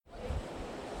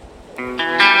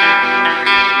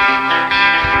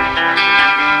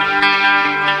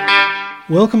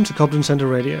Welcome to Cobden Centre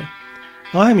Radio.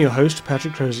 I am your host,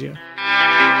 Patrick Crozier.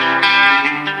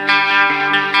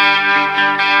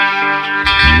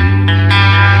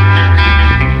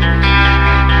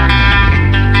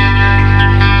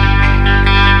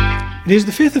 It is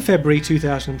the 5th of February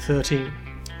 2013.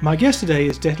 My guest today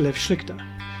is Detlev Schlichter.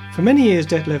 For many years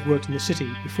Detlev worked in the city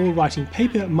before writing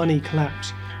Paper Money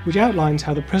Collapse, which outlines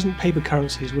how the present paper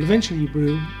currencies will eventually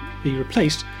be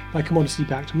replaced by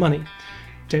commodity-backed money.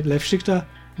 Detlev Schlichter,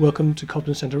 welcome to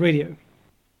Cobden Centre Radio.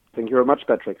 Thank you very much,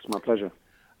 Patrick. It's my pleasure.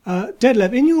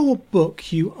 Detlev, in your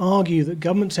book, you argue that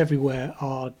governments everywhere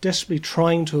are desperately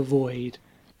trying to avoid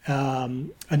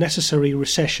a necessary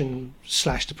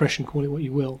recession/depression, call it what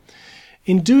you will.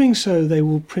 In doing so, they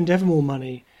will print ever more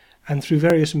money and through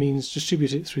various means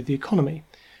distribute it through the economy.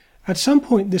 At some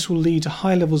point, this will lead to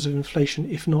high levels of inflation,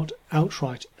 if not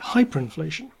outright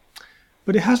hyperinflation.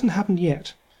 But it hasn't happened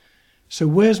yet. So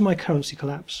where's my currency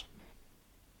collapse?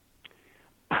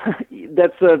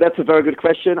 That's a very good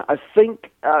question. I think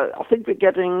we're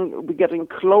getting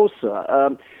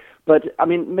closer. But I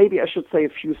mean, maybe I should say a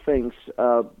few things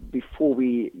before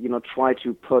we try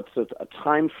to put a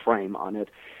time frame on it.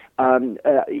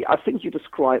 I think you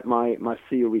described my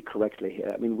theory correctly here.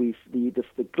 I mean,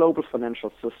 the global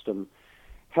financial system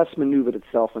has maneuvered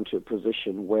itself into a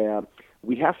position where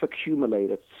we have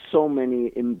accumulated so many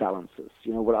imbalances,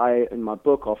 what I, in my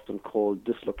book, often call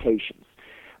dislocations.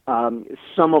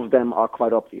 Some of them are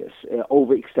quite obvious.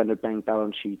 Overextended bank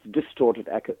balance sheets, distorted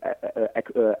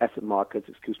asset markets,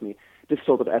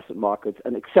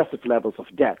 and excessive levels of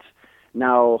debt.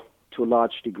 Now, to a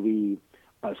large degree,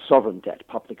 sovereign debt,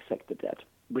 public sector debt,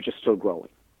 which is still growing.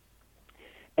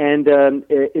 And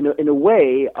in a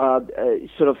way,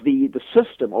 sort of the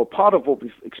system, or part of what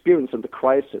we've experienced in the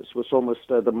crisis, was almost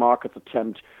the market's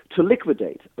attempt to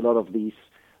liquidate a lot of these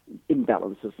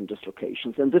imbalances and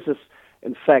dislocations. And this is,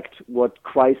 in fact, what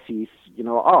crises,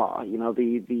 are.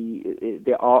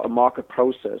 They are a market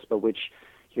process by which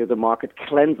the market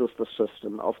cleanses the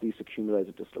system of these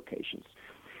accumulated dislocations.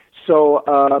 So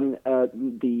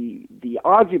the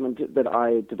argument that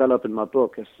I develop in my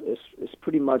book is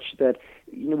pretty much that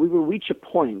we will reach a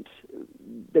point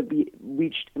that we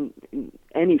reached in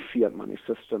any fiat money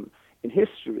system in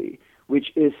history,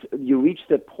 which is you reach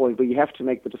that point where you have to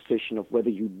make the decision of whether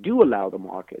you do allow the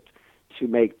market to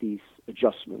make these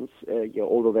adjustments,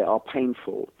 although they are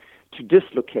painful, to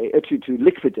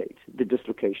liquidate the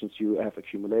dislocations you have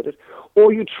accumulated,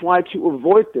 or you try to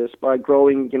avoid this by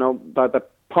growing, by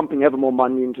pumping ever more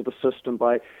money into the system,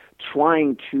 by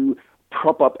trying to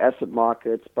prop up asset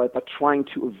markets, by trying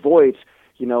to avoid,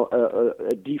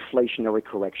 a deflationary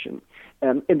correction.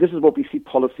 And this is what we see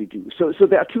policy do. So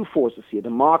there are two forces here. The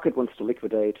market wants to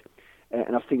liquidate,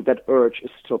 and I think that urge is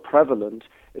still prevalent.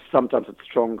 Sometimes it's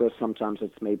stronger, sometimes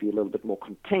it's maybe a little bit more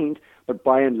contained, but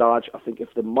by and large, I think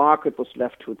if the market was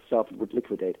left to itself, it would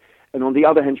liquidate. And on the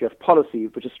other hand, you have policy,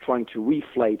 which is trying to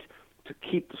reflate, to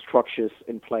keep the structures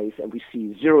in place, and we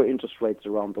see zero interest rates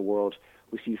around the world.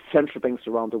 We see central banks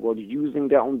around the world using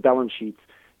their own balance sheets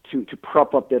to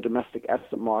prop up their domestic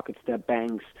asset markets, their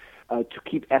banks, to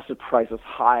keep asset prices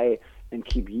high and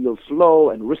keep yields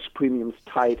low and risk premiums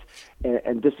tight.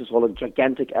 And this is all a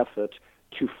gigantic effort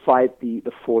to fight the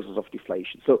forces of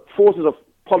deflation. So forces of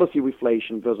policy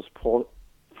reflation versus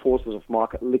forces of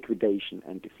market liquidation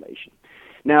and deflation.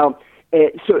 Now,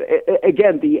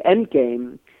 again, the end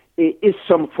game is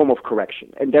some form of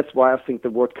correction, and that's why I think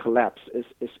the word collapse is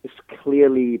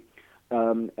clearly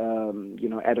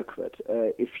adequate.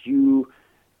 If you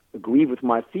agree with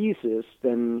my thesis,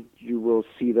 then you will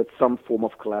see that some form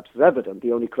of collapse is evident.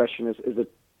 The only question is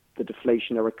it the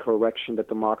deflationary correction that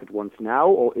the market wants now,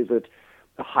 or is it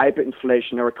a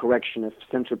hyperinflationary correction if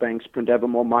central banks print ever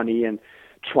more money and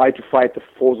try to fight the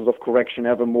forces of correction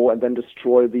ever more and then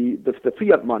destroy the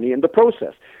fiat money in the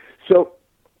process? So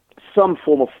some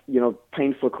form of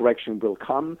painful correction will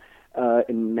come.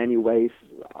 In many ways,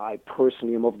 I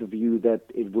personally am of the view that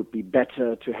it would be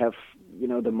better to have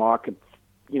the market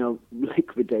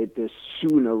liquidate this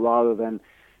sooner rather than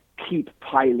keep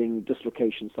piling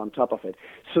dislocations on top of it.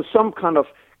 So some kind of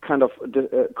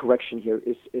correction here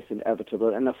is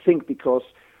inevitable, and I think because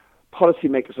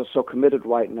policymakers are so committed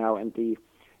right now, and the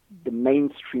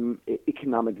mainstream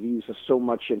economic views are so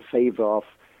much in favor of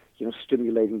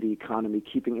stimulating the economy,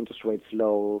 keeping interest rates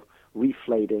low,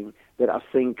 reflating, that I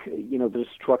think the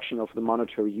destruction of the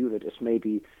monetary unit is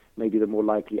maybe the more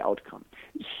likely outcome.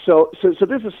 So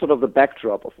this is sort of the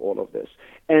backdrop of all of this,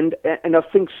 and I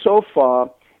think so far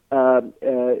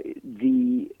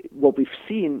what we've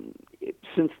seen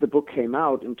since the book came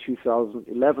out in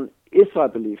 2011 is, I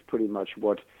believe, pretty much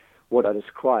what what I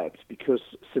described, because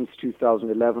since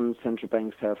 2011, central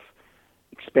banks have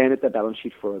expanded their balance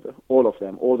sheet further. All of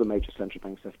them, all the major central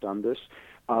banks have done this.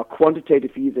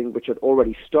 Quantitative easing, which had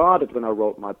already started when I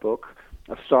wrote my book,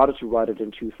 I started to write it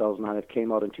in 2009. It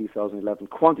came out in 2011.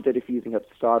 Quantitative easing had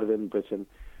started in Britain,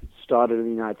 started in the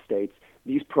United States.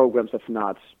 These programs have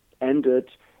not ended.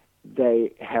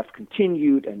 They have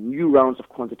continued, and new rounds of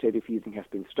quantitative easing have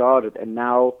been started. And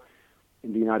now,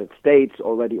 in the United States,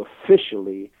 already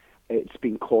officially, it's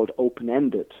being called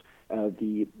open-ended.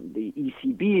 The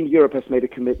ECB in Europe has made a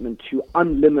commitment to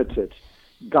unlimited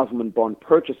government bond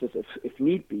purchases if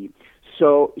need be.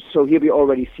 So here we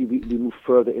already see we move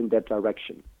further in that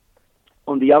direction.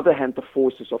 On the other hand, the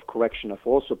forces of correction have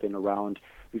also been around.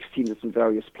 We've seen this in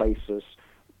various places,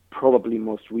 probably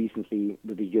most recently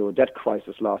with the euro debt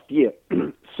crisis last year.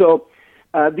 So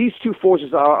these two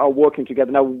forces are working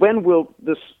together. Now, when will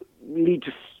this lead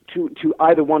to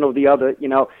either one or the other?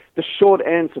 The short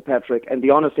answer, Patrick, and the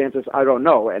honest answer is I don't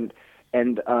know. And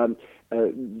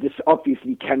this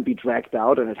obviously can be dragged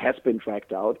out, and it has been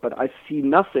dragged out, but I see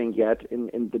nothing yet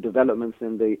in the developments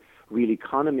in the real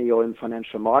economy or in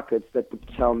financial markets that would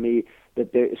tell me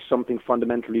that there is something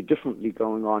fundamentally differently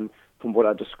going on from what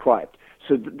I described.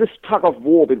 So this tug of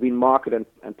war between market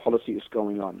and policy is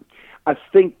going on. I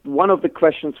think one of the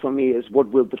questions for me is, what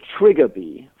will the trigger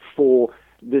be for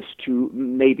this to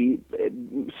maybe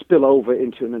spill over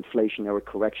into an inflationary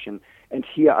correction? And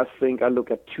here I think I look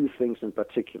at two things in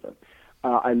particular.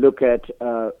 I look at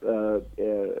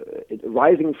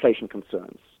rising inflation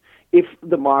concerns. If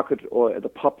the market or the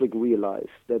public realize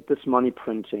that this money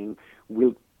printing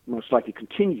will most likely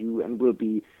continue and will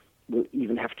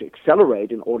even have to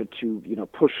accelerate in order to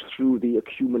push through the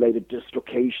accumulated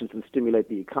dislocations and stimulate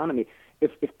the economy,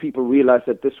 if people realize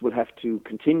that this will have to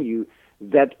continue,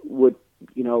 that would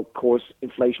cause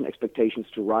inflation expectations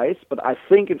to rise. But I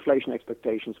think inflation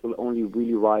expectations will only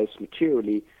really rise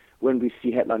materially when we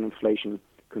see headline inflation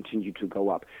continue to go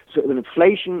up. So when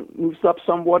inflation moves up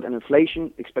somewhat and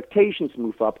inflation expectations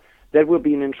move up, that will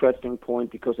be an interesting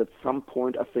point, because at some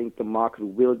point I think the market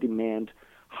will demand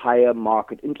higher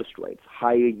market interest rates,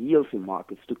 higher yields in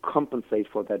markets to compensate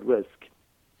for that risk.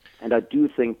 And I do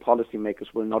think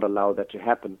policymakers will not allow that to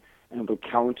happen and will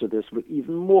counter this with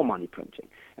even more money printing.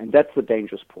 And that's the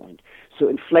dangerous point. So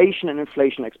inflation and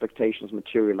inflation expectations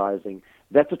materializing,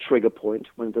 that's a trigger point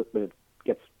when it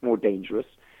gets more dangerous.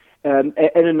 And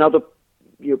another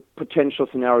potential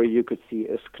scenario you could see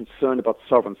is concern about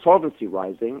sovereign solvency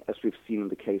rising, as we've seen in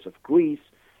the case of Greece.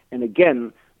 And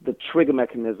again, the trigger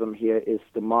mechanism here is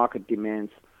the market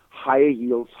demands higher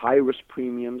yields, higher risk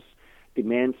premiums,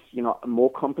 demands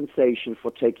more compensation for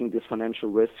taking this financial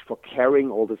risk, for carrying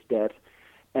all this debt.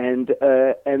 And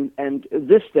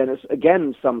this then is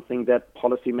again something that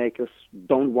policymakers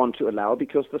don't want to allow,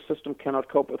 because the system cannot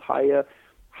cope with higher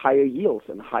yields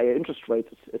and higher interest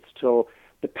rates. It's still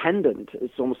dependent.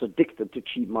 It's almost addicted to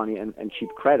cheap money and cheap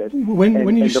credit.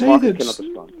 When you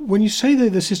say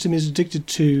that the system is addicted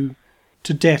to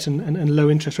debt and low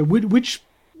interest rate,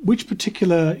 which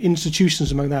particular institutions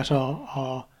among that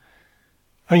are?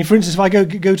 I mean, for instance, if I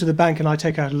go to the bank and I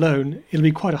take out a loan, it'll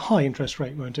be quite a high interest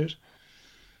rate, won't it?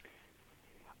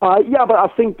 Yeah, but I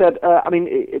think that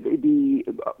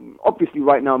obviously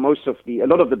right now a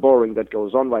lot of the borrowing that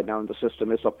goes on right now in the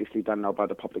system is obviously done now by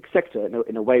the public sector.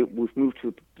 In a way, we've moved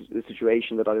to the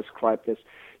situation that I described as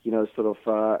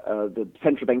the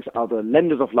central banks are the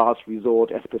lenders of last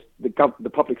resort, as the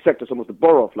public sector is almost the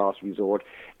borrower of last resort.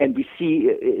 And we see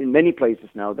in many places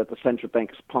now that the central bank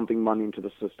is pumping money into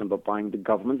the system by buying the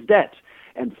government's debt,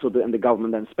 and the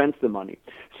government then spends the money.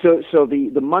 So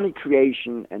the money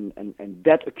creation and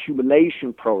debt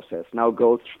accumulation process now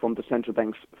goes from the central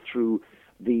banks through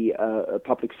the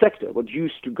public sector, what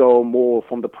used to go more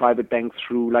from the private bank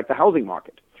through like the housing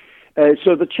market.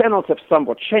 So the channels have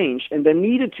somewhat changed, and they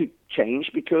needed to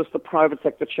change because the private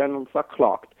sector channels are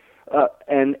clogged.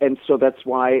 And so that's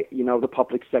why, the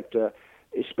public sector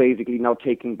is basically now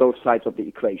taking both sides of the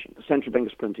equation. The central bank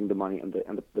is printing the money, and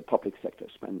the public sector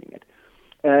is spending it.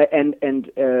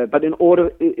 But in order,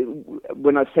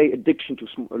 when I say addiction to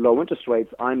low interest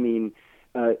rates, I mean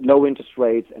low interest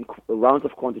rates and rounds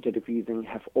of quantitative easing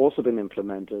have also been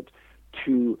implemented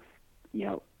to,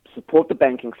 support the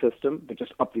banking system, which is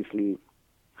obviously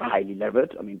highly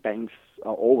levered. I mean, banks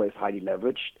are always highly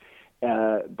leveraged.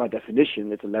 By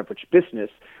definition, it's a leveraged business.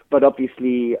 But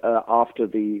obviously, after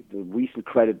the recent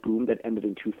credit boom that ended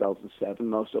in 2007,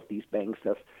 most of these banks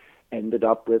have ended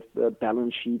up with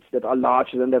balance sheets that are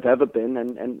larger than they've ever been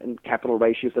and capital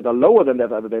ratios that are lower than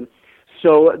they've ever been.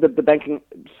 So the banking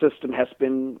system has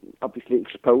been obviously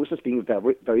exposed as being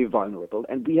very, very vulnerable,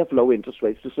 and we have low interest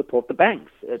rates to support the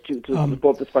banks, to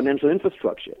support this financial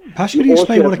infrastructure. Perhaps could you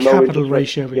explain what a capital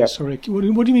ratio is? Yeah. Sorry, what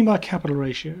do you mean by capital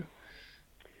ratio?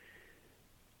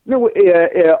 No,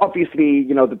 obviously,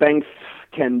 the banks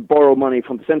can borrow money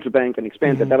from the central bank and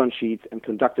expand their balance sheets and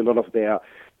conduct a lot of their,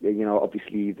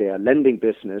 obviously their lending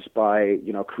business by,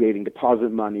 creating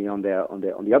deposit money on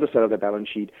the other side of their balance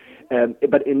sheet.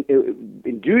 But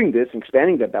in doing this,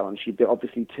 expanding their balance sheet, they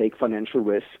obviously take financial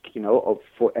risk,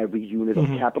 for every unit of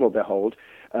capital they hold.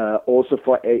 Also,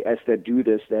 as they do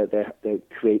this, they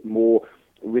create more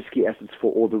risky assets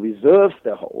for all the reserves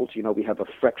they hold. We have a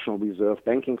fractional reserve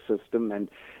banking system, and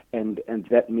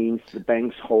that means the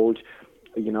banks hold,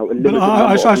 a limited number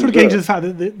I was sort of getting to the reserves.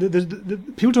 fact that the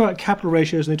people talk about capital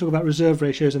ratios and they talk about reserve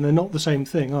ratios, and they're not the same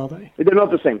thing, are they? They're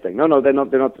not the same thing. No, they're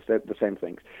not. They're not the same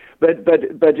things. But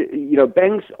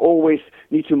banks always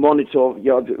need to monitor,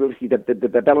 obviously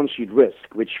the balance sheet risk,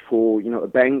 which for a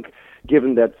bank,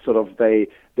 given that sort of they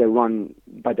run,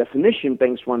 by definition,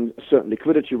 banks run a certain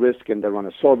liquidity risk and they run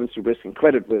a solvency risk and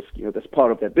credit risk. That's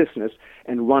part of their business,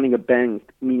 and running a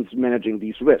bank means managing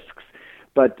these risks.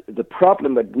 But the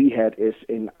problem that we had is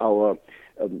in our,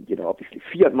 obviously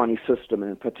fiat money system,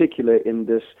 and in particular in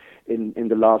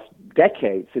the last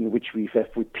decades, in which we have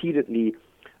repeatedly,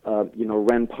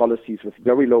 ran policies with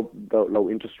very low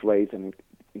interest rates and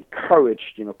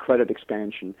encouraged, credit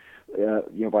expansion,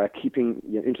 by keeping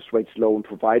interest rates low and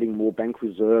providing more bank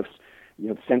reserves.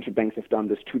 The central banks have done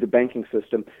this to the banking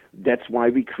system. That's why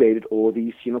we created all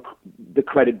these, the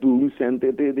credit booms and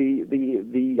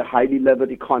the highly levered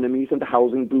economies and the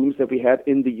housing booms that we had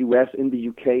in the U.S., in the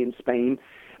U.K., in Spain.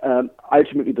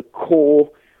 Ultimately, the core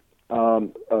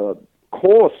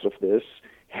course of this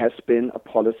has been a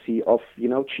policy of,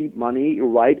 cheap money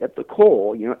right at the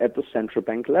core, at the central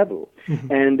bank level.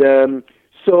 And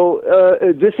so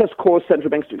this has caused central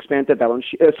banks to expand their balance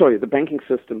sheet. The banking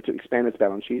system to expand its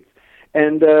balance sheets.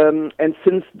 And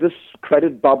since this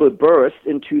credit bubble burst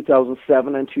in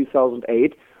 2007 and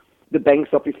 2008, the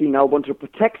banks obviously now want to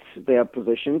protect their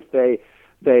positions. They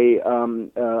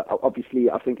obviously,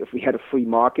 I think if we had a free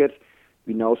market,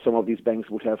 we know some of these banks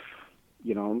would have,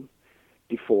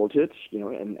 defaulted,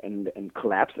 and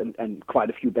collapsed, and quite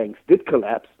a few banks did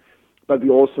collapse. But we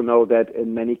also know that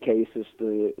in many cases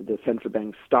the central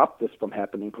bank stopped this from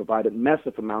happening, provided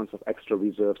massive amounts of extra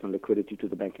reserves and liquidity to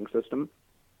the banking system.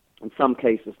 In some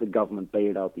cases, the government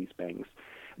bailed out these banks.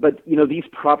 But, these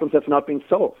problems have not been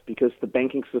solved because the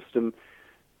banking system,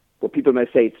 well, people may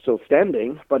say it's still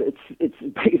standing, but it's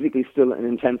basically still an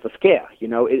intensive scare.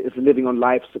 It is living on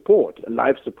life support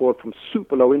from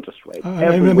super low interest rates.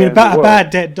 A bad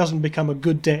debt doesn't become a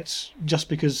good debt just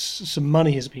because some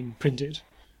money has been printed.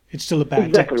 It's still a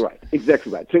bad debt.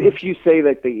 Exactly right. So if you say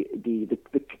that the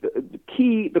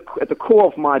key, at the core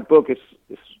of my book is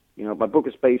my book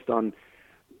is based on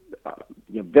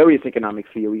various economic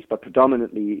theories, but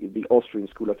predominantly the Austrian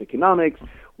School of Economics,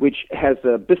 which has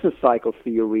a business cycle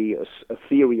theory, a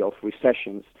theory of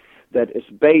recessions that is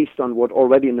based on what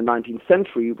already in the 19th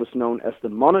century was known as the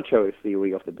monetary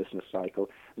theory of the business cycle,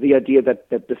 the idea that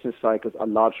business cycles are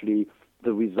largely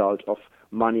the result of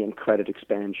money and credit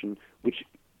expansion, which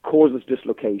causes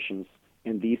dislocations,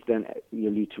 and these then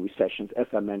lead to recessions, as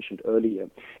I mentioned earlier.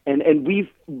 And we've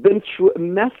been through a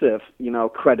massive,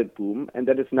 credit boom, and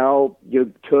that is now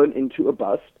turned into a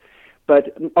bust.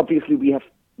 But obviously we have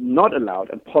not allowed,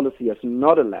 and policy has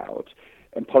not allowed,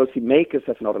 and policymakers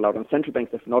have not allowed, and central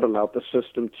banks have not allowed the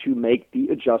system to make the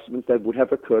adjustments that would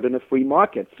have occurred in a free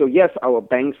market. So yes, our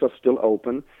banks are still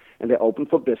open, and they're open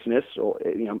for business, or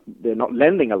they're not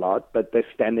lending a lot, but they're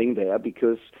standing there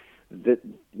because the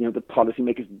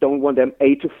policymakers don't want them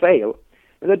to fail,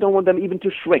 and they don't want them even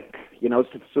to shrink.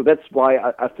 So that's why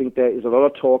I think there is a lot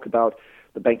of talk about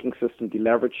the banking system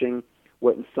deleveraging,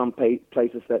 where in some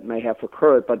places that may have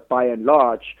occurred, but by and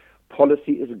large,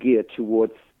 policy is geared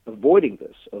towards avoiding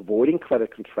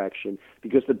credit contraction,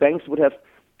 because the banks would have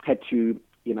had to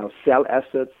sell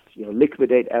assets,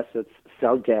 liquidate assets,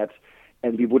 sell debt,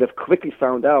 and we would have quickly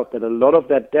found out that a lot of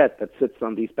that debt that sits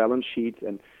on these balance sheets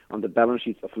and on the balance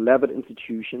sheets of levered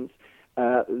institutions,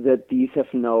 that these have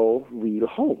no real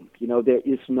home. There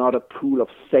is not a pool of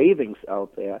savings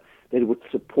out there that would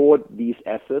support these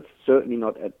assets, certainly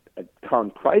not at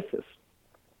current prices.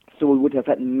 So we would have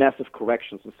had massive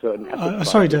corrections in certain asset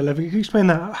sorry, Detlev, can you explain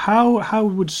that? How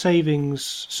would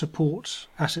savings support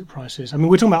asset prices? I mean,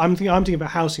 we're talking about. I'm thinking about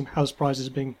house prices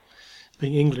being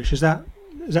English. Is that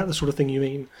the sort of thing you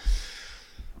mean?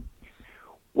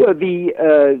 Well,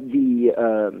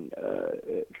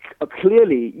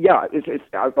 clearly, yeah, it's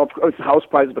of course house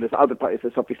prices, but it's other prices.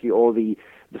 It's obviously all the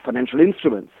financial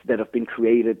instruments that have been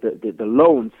created, the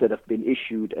loans that have been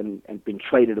issued and been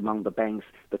traded among the banks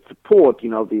that support,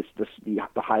 the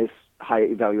high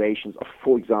evaluations of,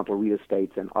 for example, real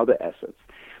estate and other assets.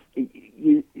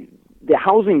 The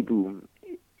housing boom.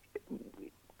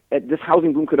 This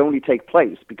housing boom could only take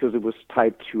place because it was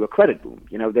tied to a credit boom.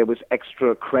 There was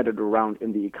extra credit around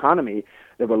in the economy.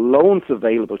 There were loans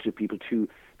available to people to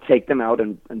take them out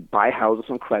and buy houses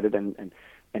on credit and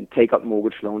take out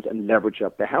mortgage loans and leverage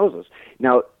up their houses.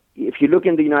 Now, if you look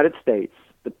in the United States,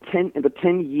 in the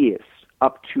 10 years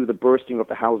up to the bursting of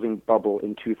the housing bubble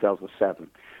in 2007,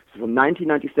 so from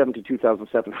 1997 to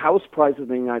 2007, house prices in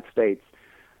the United States,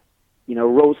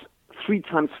 rose 3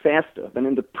 times faster than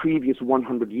in the previous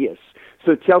 100 years.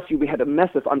 So it tells you we had a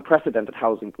massive, unprecedented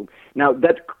housing boom. Now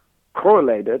that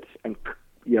correlated, and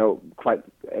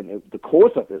the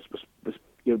cause of this was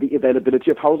the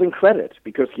availability of housing credit,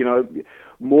 because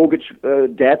mortgage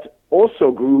debt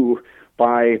also grew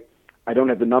by, I don't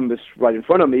have the numbers right in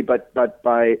front of me, but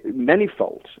by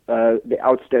manyfold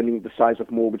the size of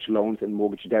mortgage loans and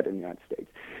mortgage debt in the United States.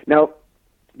 Now,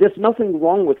 there's nothing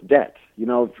wrong with debt.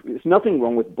 There's nothing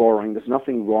wrong with borrowing. There's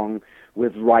nothing wrong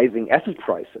with rising asset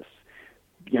prices.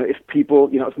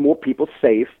 If more people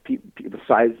save, the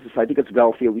society gets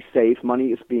wealthier, we save,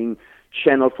 money is being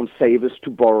channeled from savers to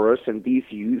borrowers, and these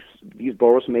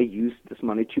borrowers may use this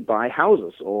money to buy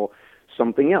houses or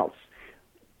something else.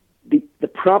 The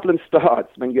problem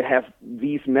starts when you have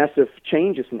these massive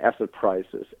changes in asset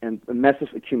prices and a massive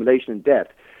accumulation in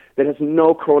debt that has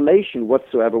no correlation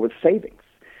whatsoever with savings.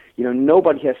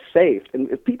 Nobody has saved. And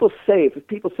if people save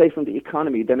from the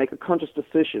economy, they make a conscious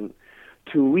decision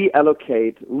to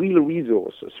reallocate real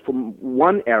resources from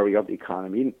one area of the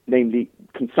economy, namely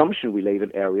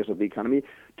consumption-related areas of the economy,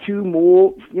 to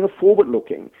more,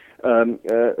 forward-looking,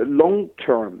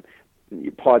 long-term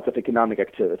parts of economic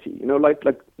activity.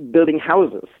 Like building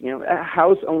houses. A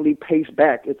house only pays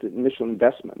back its initial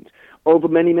investment over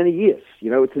many, many years.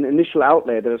 It's an initial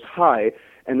outlay that is high,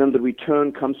 and then the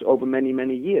return comes over many,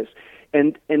 many years.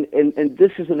 And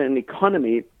this is in an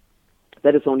economy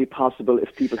that is only possible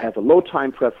if people have a low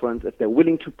time preference, if they're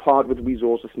willing to part with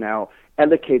resources now,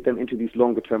 allocate them into these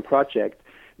longer-term projects.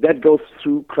 That goes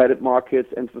through credit markets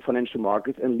and the financial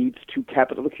markets and leads to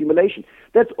capital accumulation.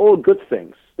 That's all good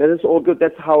things. That is all good.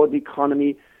 That's how the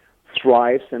economy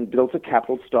thrives and builds a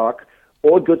capital stock.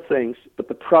 All good things, but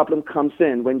the problem comes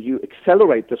in when you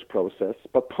accelerate this process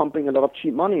by pumping a lot of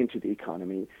cheap money into the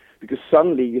economy, because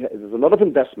suddenly there's a lot of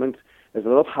investment, there's a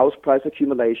lot of house price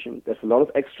accumulation, there's a lot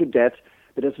of extra debt,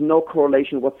 but there's no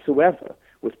correlation whatsoever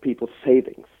with people's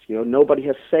savings. Nobody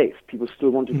has saved. People still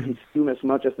want to consume as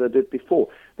much as they did before.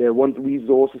 They want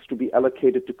resources to be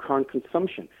allocated to current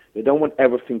consumption. They don't want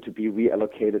everything to be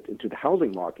reallocated into the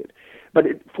housing market. But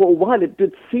for a while, it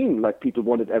did seem like people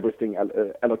wanted everything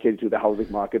allocated to the housing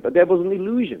market, but there was an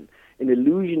illusion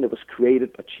that was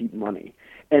created by cheap money.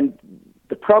 And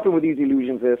the problem with these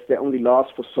illusions is they only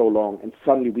last for so long, and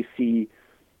suddenly we see,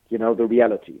 the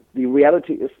reality. The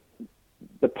reality is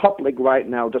the public right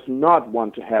now does not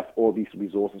want to have all these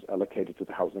resources allocated to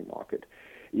the housing market.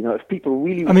 If people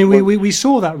really... I mean, we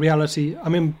saw that reality,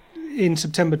 in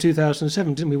September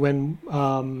 2007, didn't we, when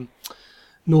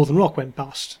Northern Rock went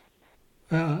bust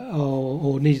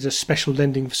or needed a special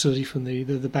lending facility from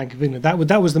the Bank of England.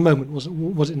 That was the moment,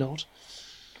 was it not?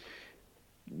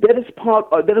 That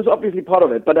is obviously part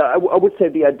of it, but I would say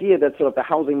the idea that sort of the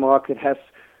housing market has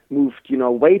moved,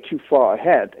 way too far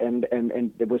ahead, and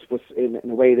there was in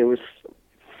a way there was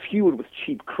fueled with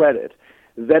cheap credit.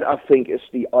 That I think is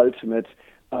the ultimate.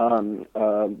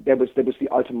 There was the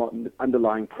ultimate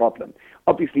underlying problem.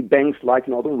 Obviously, banks like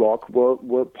Northern Rock were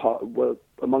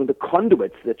among the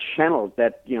conduits that channeled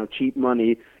that cheap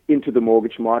money into the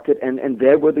mortgage market, and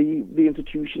there were the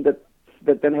institution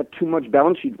that then had too much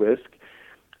balance sheet risk.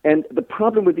 And the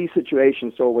problem with these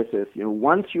situations always is,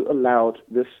 once you allowed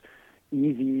this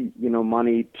easy,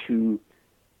 money to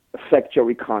affect your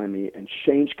economy and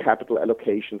change capital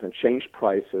allocations and change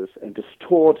prices and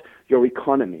distort your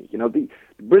economy. The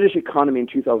British economy in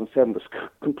 2007 was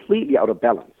completely out of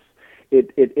balance.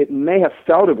 It may have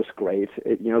felt it was great.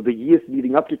 The years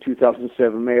leading up to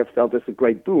 2007 may have felt this a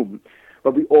great boom,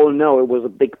 but we all know it was a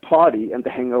big party and the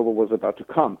hangover was about to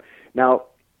come. Now,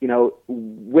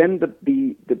 when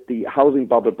the housing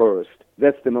bubble burst,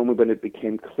 that's the moment when it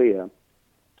became clear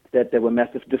that there were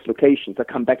massive dislocations. I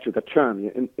come back to the term,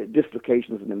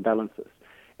 dislocations and imbalances,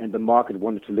 and the market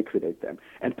wanted to liquidate them.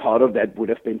 And part of that would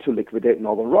have been to liquidate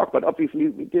Northern Rock, but obviously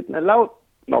we didn't allow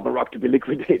Northern Rock to be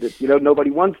liquidated. Nobody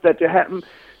wants that to happen.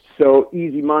 So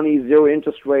easy money, zero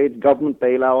interest rates, government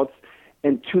bailouts.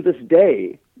 And to this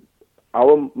day,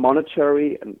 our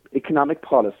monetary and economic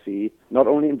policy, not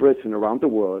only in Britain, around the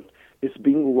world, is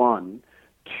being run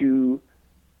to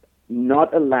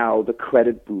not allow the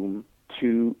credit boom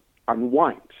to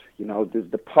unwind.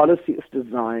 The policy is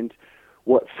designed,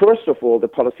 first of all, the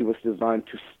policy was designed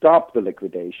to stop the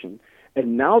liquidation,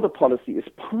 and now the policy is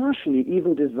partially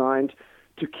even designed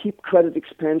to keep credit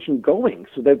expansion going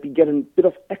so that we get a bit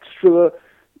of extra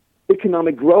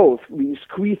economic growth. We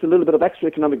squeeze a little bit of extra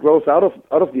economic growth out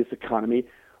of this economy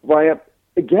via,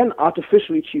 again,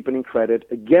 artificially cheapening credit,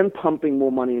 again, pumping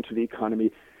more money into the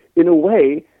economy, in a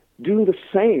way, doing the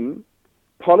same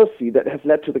policy that has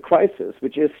led to the crisis,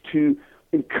 which is to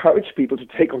encourage people to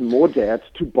take on more debt,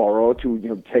 to borrow,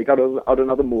 to take out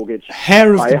another mortgage.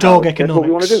 Hair of the dog economics. That's what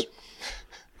we want to do.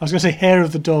 I was going to say hair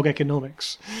of the dog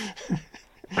economics.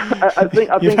 I think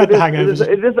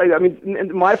it is. I mean,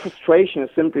 and my frustration is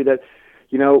simply that,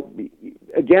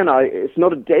 again, it's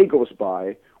not a day goes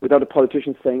by without a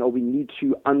politician saying, "Oh, we need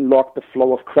to unlock the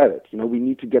flow of credit. We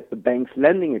need to get the banks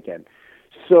lending again."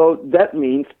 So that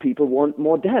means people want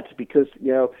more debt because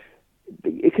the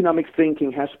economic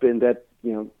thinking has been that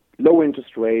low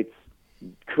interest rates,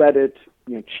 credit,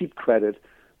 cheap credit,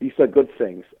 these are good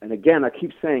things. And again, I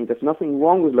keep saying there's nothing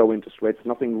wrong with low interest rates,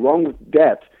 nothing wrong with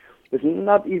debt. There's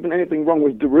not even anything wrong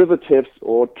with derivatives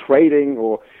or trading,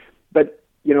 but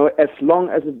as long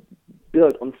as it's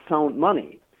built on sound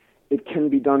money, it can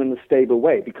be done in a stable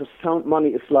way. Because sound money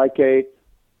is like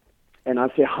and I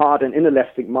say hard and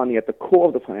inelastic money at the core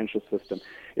of the financial system.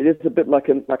 It is a bit like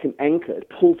an anchor. It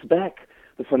pulls back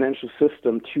the financial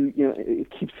system to it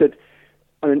keeps it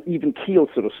on an even keel,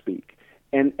 so to speak.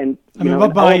 And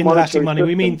by inelastic money,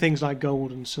 we mean things like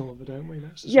gold and silver, don't we?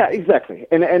 Exactly.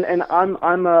 And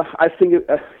I think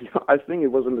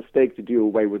it was a mistake to do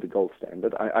away with the gold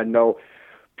standard. I know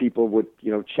people would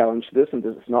challenge this, and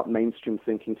this is not mainstream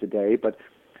thinking today. But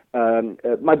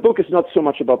my book is not so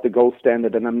much about the gold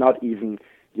standard, and I'm not even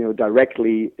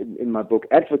directly in my book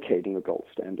advocating a gold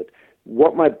standard.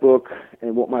 What my book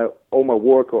and all my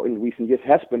work in recent years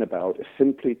has been about is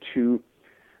simply to,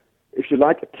 if you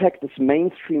like, attack this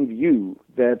mainstream view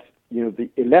that the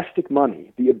elastic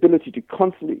money, the ability to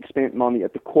constantly expand money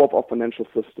at the core of our financial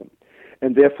system,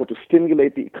 and therefore to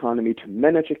stimulate the economy, to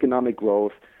manage economic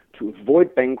growth, to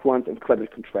avoid bank runs and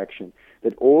credit contraction,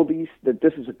 that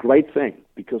this is a great thing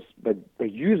because by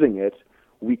using it,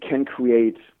 we can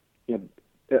create a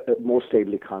more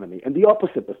stable economy. And the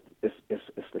opposite is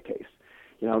the case.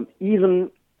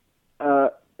 Even a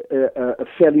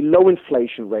fairly low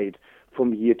inflation rate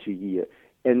from year to year,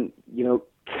 and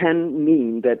can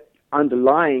mean that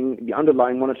the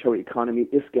underlying monetary economy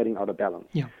is getting out of balance.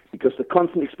 Yeah. Because the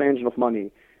constant expansion of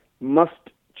money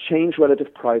must change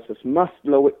relative prices, must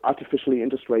lower artificially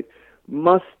interest rate,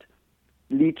 must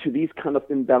lead to these kind of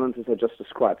imbalances I just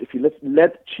described. If you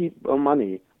let cheap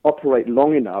money operate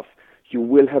long enough, you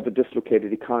will have a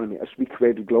dislocated economy as we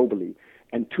created globally.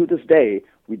 And to this day,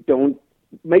 we don't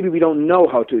know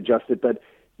how to adjust it, but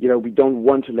we don't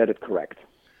want to let it correct.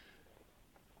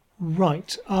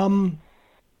 Right.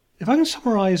 If I can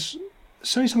summarize,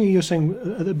 something you were saying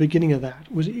at the beginning of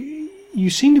that, was you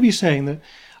seem to be saying that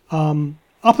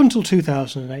up until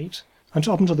 2008,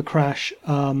 up until the crash,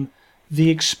 the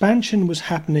expansion was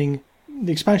happening.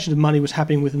 The expansion of money was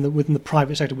happening within the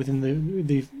private sector, within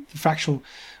the fractional,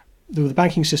 the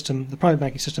banking system, the private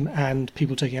banking system, and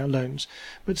people taking out loans.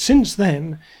 But since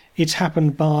then, it's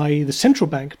happened by the central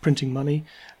bank printing money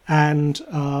and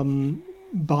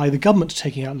by the government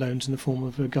taking out loans in the form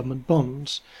of government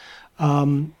bonds,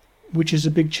 which is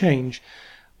a big change.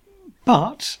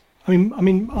 But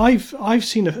I've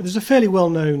seen there's a fairly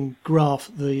well-known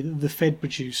graph the Fed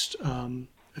produced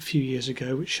a few years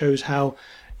ago, which shows how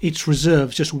its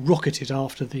reserves just rocketed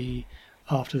after the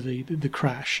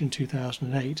crash in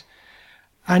 2008,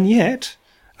 and yet,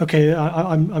 okay,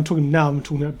 I'm talking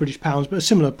about British pounds, but a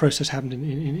similar process happened in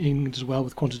England as well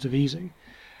with quantitative easing,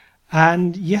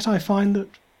 and yet I find that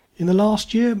in the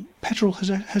last year petrol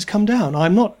has come down.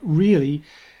 I'm not really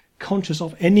conscious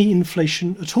of any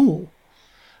inflation at all.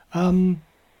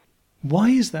 Why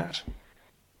is that?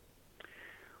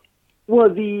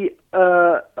 Well,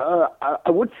 I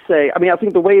would say, I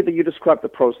think the way that you described the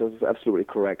process is absolutely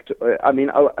correct.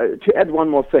 To add one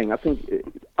more thing, I think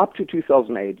up to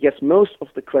 2008, yes, most of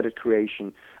the credit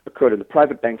creation occurred in the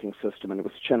private banking system and it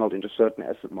was channeled into certain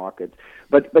asset markets.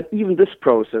 But even this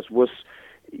process was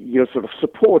sort of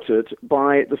supported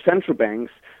by the central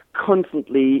banks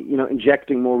constantly,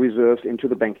 injecting more reserves into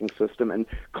the banking system and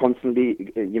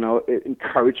constantly,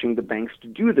 encouraging the banks to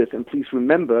do this. And please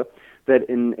remember that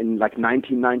in like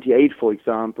 1998, for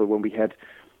example, when we had,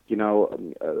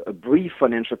 a brief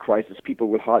financial crisis, people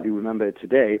will hardly remember it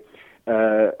today.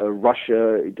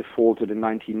 Russia defaulted in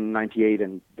 1998,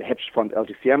 and the hedge fund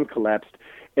LTCM collapsed,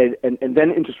 and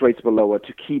then interest rates were lowered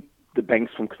to keep the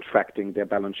banks from contracting their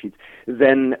balance sheets.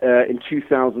 Then in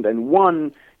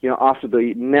 2001, after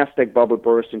the Nasdaq bubble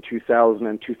burst in 2000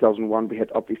 and 2001, we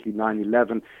had obviously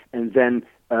 9/11, and then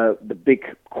the big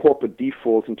corporate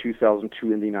defaults in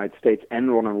 2002 in the United States,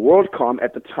 Enron and WorldCom,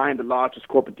 at the time the largest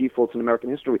corporate defaults in American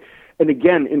history. And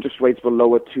again, interest rates were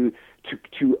lowered to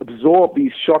absorb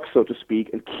these shocks, so to speak,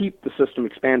 and keep the system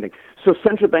expanding. So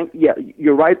central bank,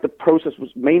 you're right, the process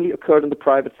was mainly occurred in the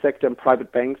private sector and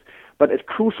private banks, but at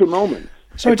crucial moments.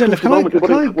 Sorry, Detlev,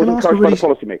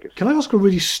 can I ask a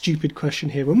really stupid question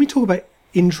here? When we talk about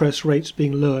interest rates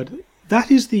being lowered,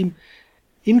 that is the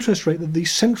interest rate that the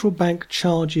central bank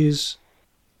charges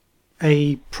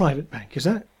a private bank. Is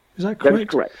that correct? That is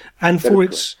correct. And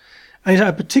is that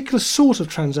a particular sort of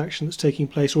transaction that's taking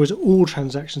place, or is it all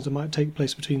transactions that might take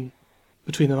place between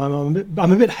them?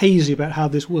 I'm a bit hazy about how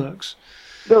this works.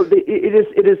 No,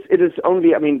 it is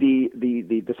only. I mean,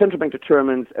 the central bank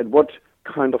determines at what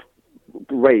kind of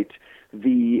rate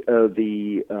the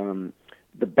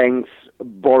banks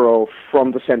borrow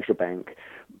from the central bank.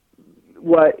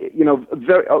 Well,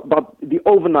 about the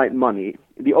overnight money,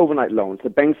 the overnight loans. The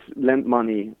banks lend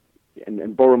money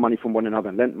and borrow money from one another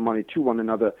and lend money to one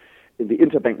another in the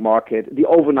interbank market. The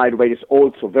overnight rate is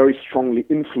also very strongly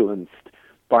influenced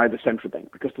by the central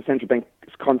bank, because the central bank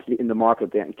is constantly in the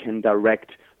market there and can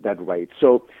direct that rate.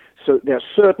 So there are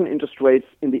certain interest rates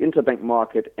in the interbank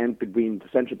market and between the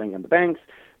central bank and the banks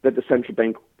that the central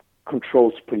bank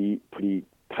controls pretty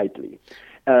tightly.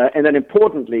 And then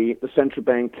importantly, the central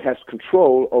bank has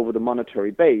control over the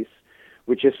monetary base,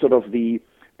 which is sort of the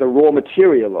raw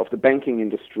material of the banking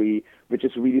industry, which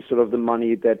is really sort of the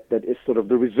money that is sort of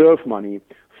the reserve money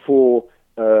for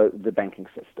the banking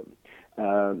system.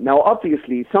 Now,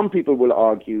 obviously, some people will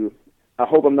argue, I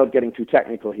hope I'm not getting too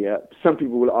technical here, some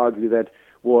people will argue that,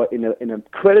 well, in a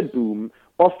credit boom,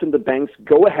 often the banks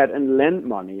go ahead and lend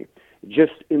money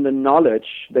just in the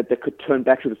knowledge that they could turn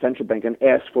back to the central bank and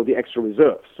ask for the extra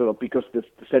reserves. So because the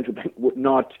central bank would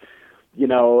not,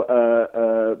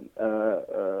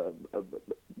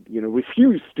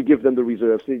 refuse to give them the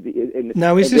reserves.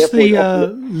 Now, is this the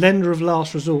lender of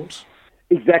last resort?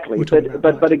 Exactly.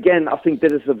 But again, I think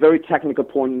that is a very technical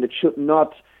point, and it should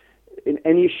not, in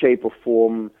any shape or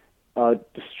form,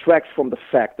 distract from the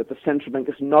fact that the central bank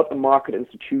is not a market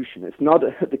institution. It's not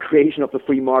the creation of the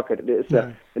free market. It is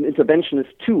an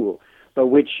interventionist tool by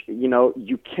which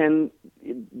you can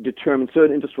determine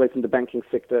certain interest rates in the banking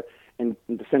sector, and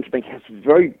the central bank has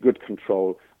very good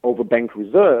control over bank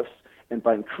reserves. And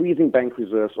by increasing bank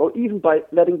reserves, or even by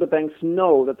letting the banks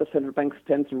know that the central bank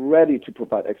stands ready to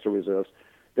provide extra reserves,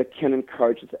 that can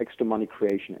encourage this extra money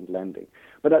creation and lending.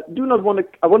 But I want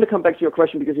to come back to your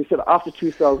question, because you said after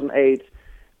 2008,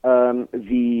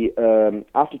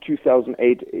 after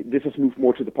 2008, this has moved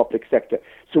more to the public sector.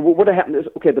 So what happened is,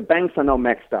 the banks are now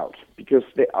maxed out, because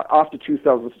after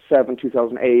 2007,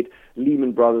 2008,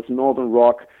 Lehman Brothers, Northern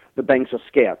Rock, the banks are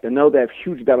scared. They know they have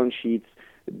huge balance sheets,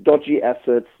 dodgy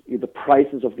assets, the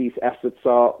prices of these assets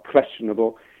are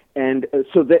questionable, and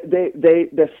so they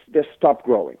stop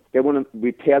growing. They want to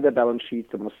repair their balance sheets,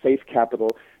 they want to save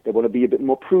capital, they want to be a bit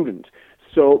more prudent.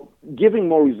 So giving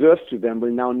more reserves to them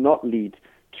will now not lead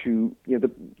to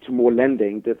to more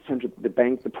lending. The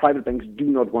private banks do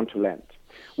not want to lend.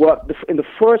 Well, in the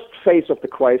first phase of the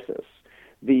crisis,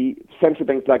 the central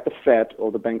banks like the Fed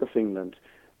or the Bank of England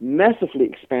massively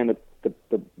expanded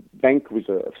the bank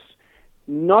reserves,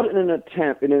 not in an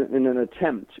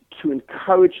attempt to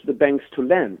encourage the banks to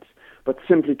lend, but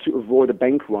simply to avoid a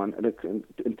bank run and an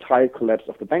entire collapse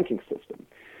of the banking system.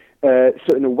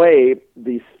 So in a way,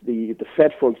 the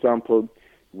Fed, for example,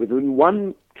 within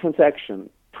one transaction,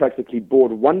 practically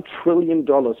bought $1 trillion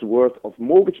worth of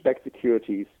mortgage-backed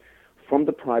securities from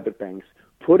the private banks,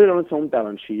 put it on its own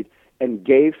balance sheet, and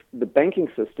gave the banking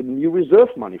system new reserve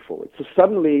money for it. So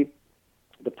suddenly,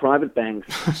 the private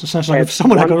banks sounds like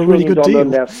someone had got a really good deal.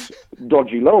 Less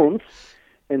dodgy loans,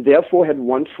 and therefore had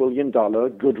 $1 trillion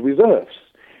good reserves.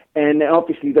 And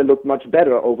obviously, they looked much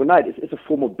better overnight. It's a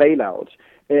form of bailout.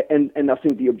 And I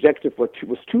think the objective was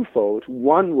twofold.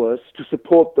 One was to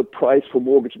support the price for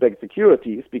mortgage-backed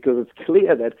securities, because it's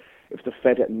clear that if the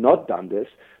Fed had not done this,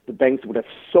 the banks would have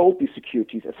sold these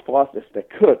securities as fast as they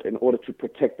could in order to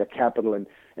protect their capital and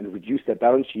reduce their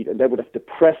balance sheet, and that would have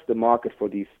depressed the market for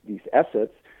these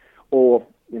assets. or,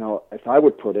 as I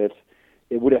would put it,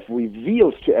 it would have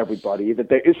revealed to everybody that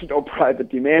there is no private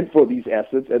demand for these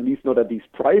assets, at least not at these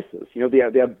prices. They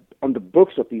are on the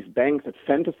books of these banks at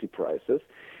fantasy prices.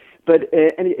 But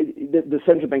the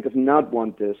central bank does not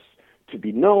want this to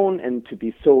be known and to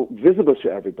be so visible to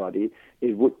everybody.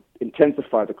 It would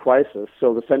intensify the crisis.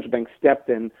 So the central bank stepped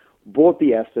in, bought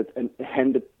the asset, and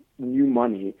handed new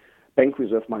money, bank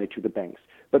reserve money, to the banks.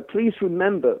 But please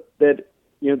remember that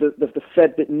the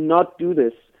Fed did not do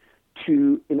this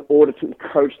in order to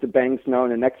encourage the banks now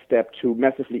in the next step to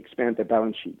massively expand their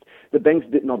balance sheets. The banks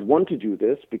did not want to do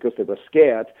this because they were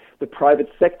scared. The private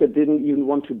sector didn't even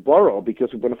want to borrow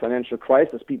because we were in a financial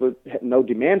crisis. People had no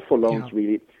demand for loans,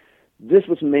 really. This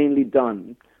was mainly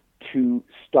done to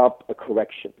stop a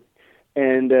correction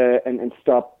and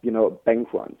stop,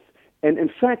 bank runs. And in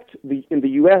fact, in the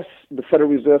U.S., the Federal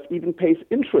Reserve even pays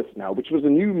interest now, which was a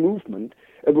new movement.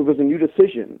 It was a new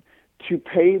decision to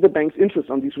pay the banks interest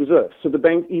on these reserves. So the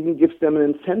bank even gives them an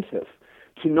incentive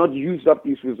to not use up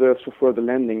these reserves for further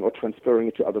lending or transferring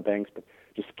it to other banks, but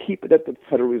just keep it at the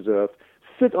Federal Reserve,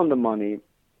 sit on the money,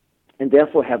 and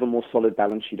therefore have a more solid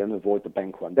balance sheet and avoid the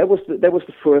bank run. That was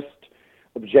the first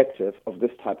objective of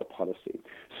this type of policy.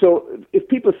 So if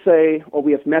people say,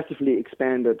 we have massively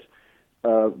expanded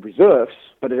reserves,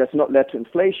 but it has not led to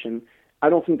inflation, I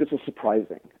don't think this is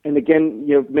surprising. And again,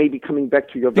 maybe coming back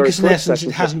to your very because in first essence session,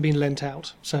 it hasn't been lent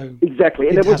out. So exactly,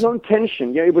 and there was no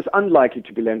intention. It was unlikely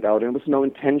to be lent out, and there was no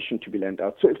intention to be lent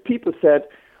out. So if people said,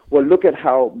 well, look at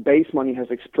how base money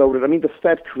has exploded. I mean, the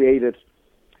Fed created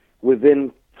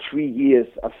within 3 years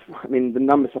the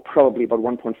numbers are probably about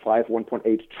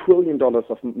 $1.8 trillion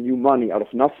of new money out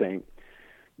of nothing,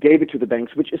 gave it to the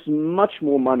banks, which is much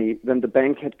more money than the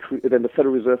than the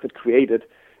Federal Reserve had created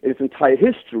in its entire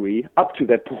history up to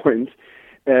that point.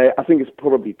 I think it's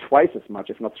probably twice as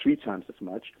much, if not 3 times as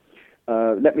much.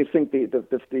 Let me think.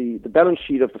 The balance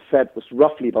sheet of the Fed was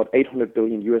roughly about $800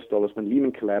 billion when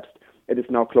Lehman collapsed. It is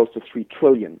now close to $3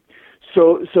 trillion.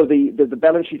 So the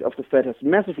balance sheet of the Fed has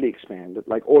massively expanded,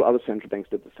 like all other central banks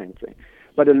did the same thing.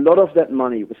 But a lot of that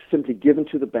money was simply given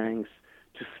to the banks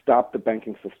to stop the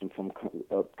banking system from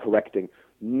correcting,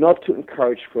 not to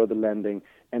encourage further lending,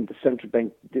 and the central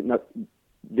bank did not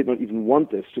even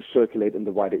want this to circulate in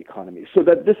the wider economy. So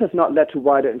that this has not led to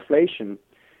wider inflation,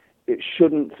 it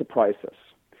shouldn't surprise us.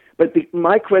 But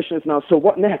my question is now, so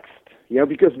what next?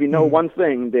 Because we know one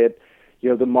thing, that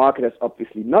the market has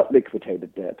obviously not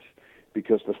liquidated debt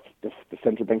because the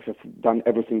central banks have done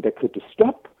everything they could to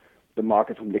stop the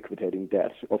market from liquidating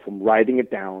debt or from writing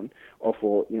it down or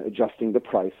for adjusting the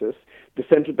prices. The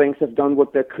central banks have done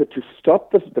what they could to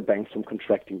stop the banks from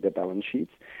contracting their balance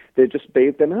sheets. They just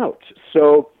bailed them out.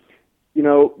 So,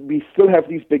 we still have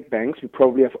these big banks. We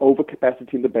probably have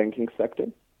overcapacity in the banking sector.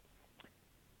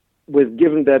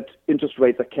 Given that interest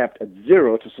rates are capped at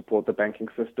 0 to support the banking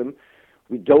system,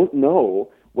 we don't know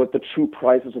what the true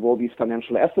prices of all these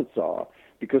financial assets are,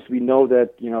 because we know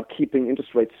that keeping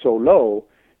interest rates so low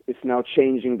is now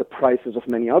changing the prices of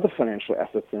many other financial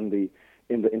assets in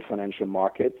financial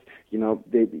markets.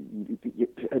 The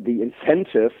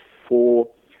incentive for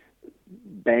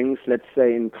banks, let's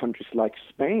say in countries like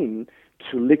Spain,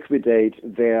 to liquidate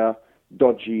their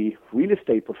dodgy real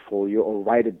estate portfolio or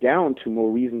write it down to more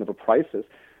reasonable prices,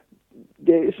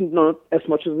 there isn't not as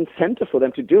much as incentive for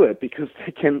them to do it because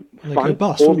they can fund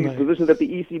all these positions at the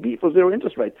ECB for 0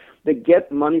 interest rates. They get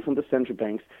money from the central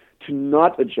banks to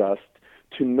not adjust,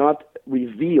 to not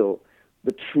reveal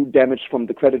the true damage from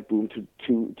the credit boom,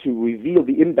 to reveal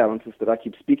the imbalances that I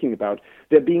keep speaking about.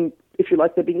 They're being, if you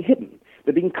like, they're being hidden.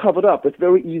 They're being covered up with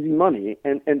very easy money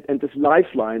and this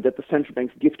lifeline that the central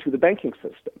banks give to the banking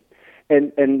system.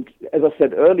 And as I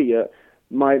said earlier,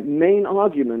 my main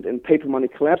argument in paper money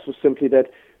collapse was simply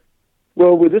that,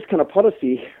 well, with this kind of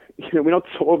policy, we're not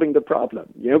solving the problem.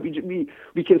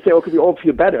 We can say, okay, we all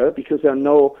feel better because there are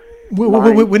no.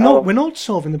 We're not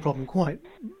solving the problem quite.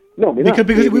 No, we're not.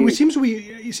 Because it seems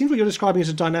what you're describing as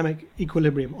a dynamic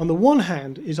equilibrium. On the one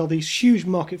hand, are these huge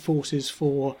market forces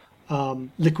for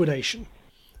liquidation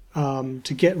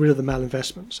to get rid of the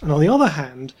malinvestments, and on the other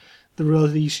hand, there are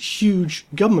these huge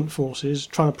government forces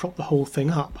trying to prop the whole thing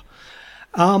up.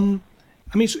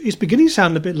 It's beginning to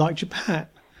sound a bit like Japan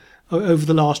over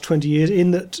the last 20 years,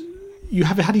 in that you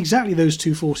have had exactly those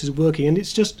two forces working, and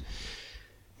it's just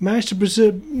managed to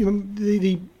preserve.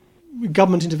 The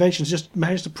government interventions just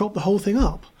managed to prop the whole thing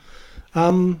up.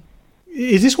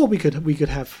 Is this what we could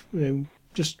have?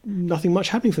 Just nothing much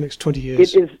happening for the next 20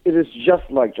 years. It is just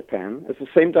like Japan. It's the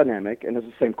same dynamic, and it's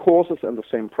the same causes and the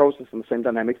same process and the same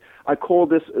dynamics. I call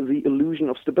this the illusion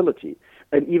of stability,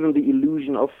 and even the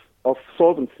illusion of of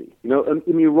solvency.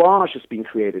 A mirage is being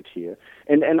created here.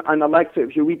 And I like to,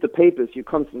 if you read the papers, you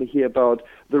constantly hear about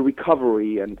the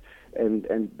recovery and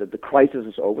the crisis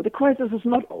is over. The crisis is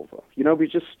not over. We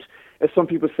just, as some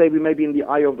people say, we may be in the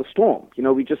eye of the storm.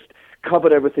 We just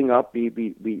covered everything up.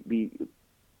 We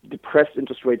depressed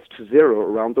interest rates to zero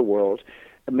around the world,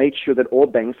 and made sure that all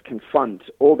banks can fund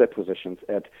all their positions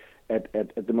at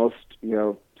the most,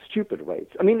 stupid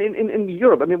rates. I mean, in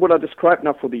Europe, what I described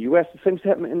now for the U.S., the same thing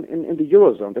happened in the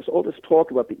Eurozone. There's all this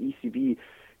talk about the ECB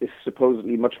is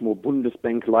supposedly much more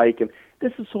Bundesbank-like, and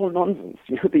this is all nonsense.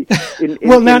 Okay,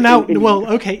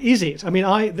 is it? I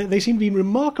mean, they seem to be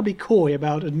remarkably coy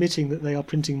about admitting that they are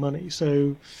printing money.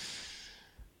 So,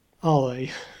 are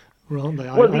they, or aren't they?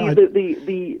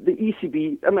 The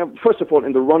ECB. First of all,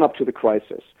 in the run-up to the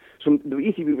crisis, so the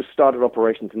ECB was started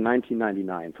operations in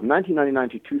 1999. From 1999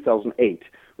 to 2008,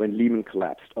 when Lehman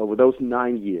collapsed, over those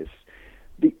 9 years,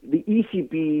 the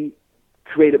ECB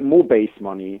created more base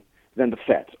money than the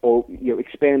Fed, or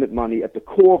expanded money at the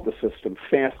core of the system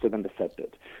faster than the Fed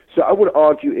did. So I would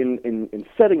argue in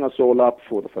setting us all up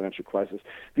for the financial crisis,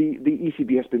 the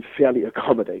ECB has been fairly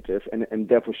accommodative and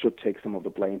therefore should take some of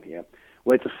the blame here.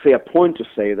 Well, it's a fair point to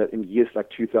say that in years like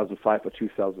 2005 or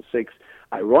 2006,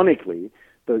 ironically,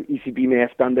 the ECB may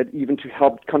have done that even to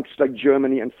help countries like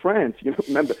Germany and France.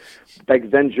 Remember, back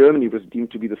then Germany was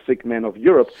deemed to be the sick man of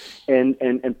Europe, and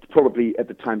probably at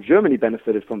the time Germany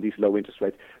benefited from these low interest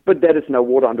rates. But that is now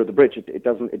water under the bridge. It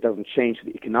doesn't change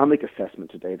the economic assessment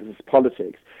today. This is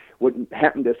politics. What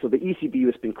happened is, so the ECB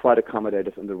has been quite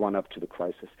accommodative in the run-up to the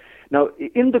crisis. Now,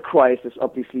 in the crisis,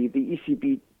 obviously, the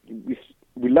ECB was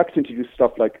reluctant to do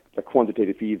stuff like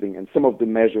quantitative easing, and some of the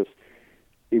measures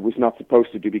it was not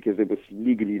supposed to do because it was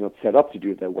legally not set up to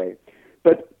do it that way.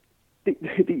 But the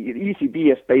ECB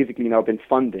has basically now been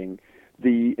funding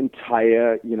the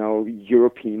entire,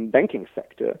 European banking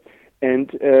sector.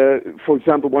 And, for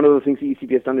example, one of the things the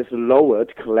ECB has done is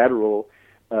lowered collateral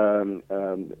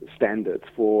standards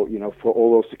for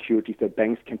all those securities that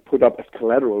banks can put up as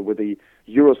collateral with the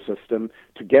Euro system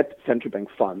to get central bank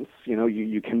funds.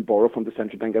 You can borrow from the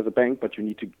central bank as a bank, but you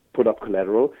need to put up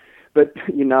collateral. But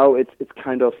it's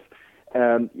kind of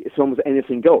it's almost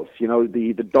anything goes. The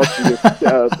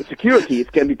dodgiest securities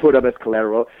can be put up as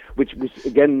collateral, which was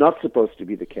again not supposed to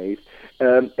be the case.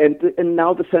 And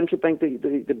now the central bank,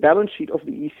 the balance sheet of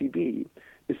the ECB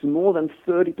is more than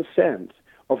 30%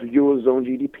 of Eurozone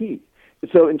GDP.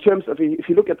 So in terms of, if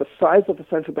you look at the size of the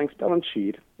central bank's balance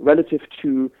sheet relative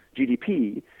to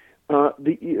GDP,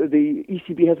 the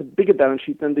ECB has a bigger balance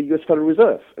sheet than the U.S. Federal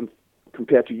Reserve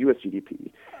compared to U.S.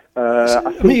 GDP.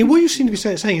 What you seem to be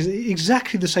saying is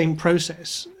exactly the same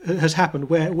process has happened,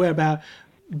 whereby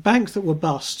banks that were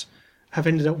bust have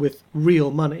ended up with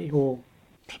real money or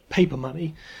paper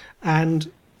money,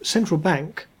 and central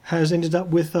bank has ended up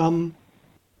with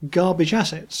garbage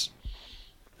assets.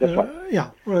 That's right.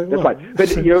 That's right.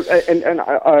 But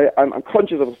I'm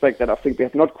conscious of the fact that I think we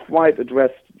have not quite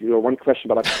addressed one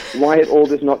question about why had all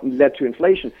this not led to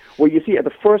inflation. Well, you see, at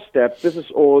the first step, this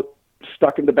is all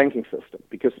stuck in the banking system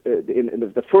because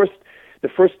in the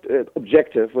first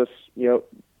objective was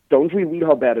don't reveal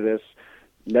how bad it is.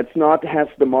 Let's not have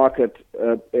the market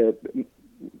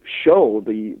show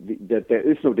that there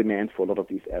is no demand for a lot of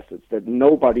these assets. That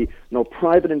nobody, no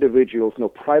private individuals, no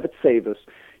private savers,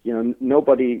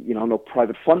 nobody, no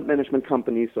private fund management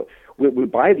companies will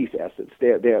buy these assets.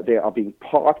 They are being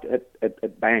parked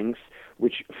at banks,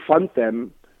 which fund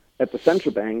them at the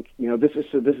central bank. This is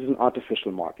an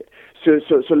artificial market.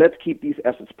 So let's keep these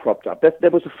assets propped up.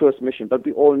 That was the first mission. But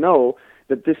we all know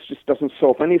that this just doesn't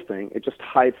solve anything. It just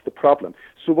hides the problem.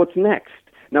 So what's next?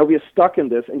 Now we are stuck in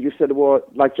this, and you said, well,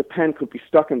 like Japan could be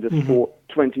stuck in this for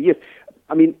 20 years.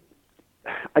 I mean,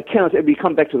 I cannot. If we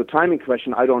come back to the timing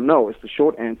question, I don't know. It's the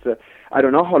short answer. I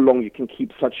don't know how long you can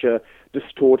keep such a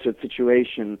distorted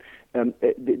situation.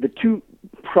 The two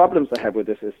problems I have with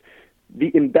this is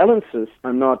the imbalances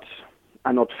are not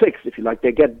fixed, if you like.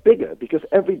 They get bigger because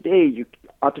every day you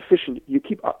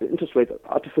keep interest rates at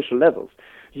artificial levels.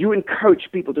 You encourage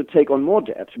people to take on more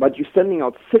debt, but you're sending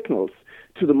out signals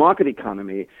to the market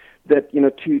economy that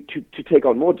to take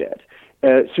on more debt.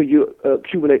 So you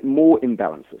accumulate more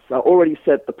imbalances. I already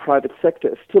said the private sector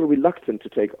is still reluctant to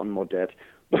take on more debt,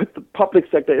 but the public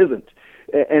sector isn't.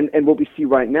 And what we see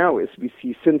right now is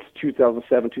since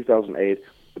 2007, 2008,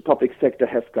 the public sector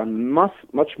has gone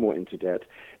much more into debt.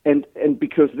 And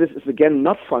because this is, again,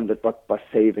 not funded by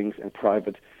savings and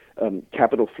private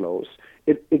capital flows,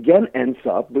 it again ends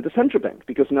up with the central bank,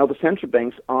 because now the central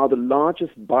banks are the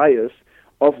largest buyers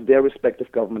of their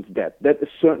respective government's debt. That is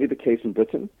certainly the case in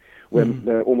Britain,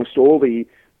 where almost all the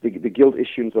the gilt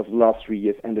issuance of the last 3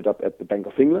 years ended up at the Bank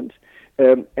of England.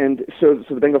 And so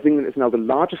the Bank of England is now the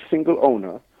largest single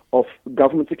owner of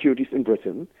government securities in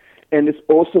Britain, and is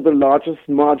also the largest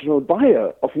marginal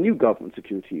buyer of new government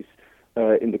securities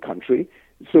in the country.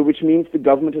 So which means the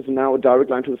government has now a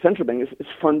direct line to the central bank, is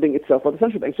funding itself by the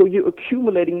central bank. So you're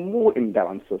accumulating more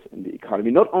imbalances in the economy.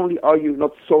 Not only are you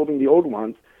not solving the old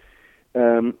ones,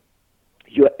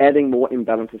 you're adding more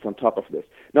imbalances on top of this.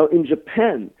 Now, in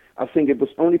Japan, I think it was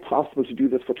only possible to do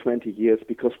this for 20 years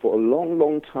because for a long,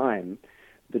 long time,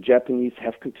 the Japanese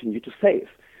have continued to save.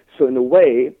 So in a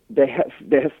way, they have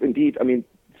indeed,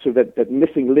 so that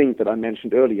missing link that I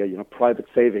mentioned earlier, private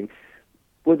saving,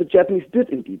 well, the Japanese did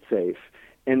indeed save.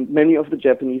 And many of the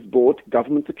Japanese bought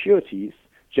government securities,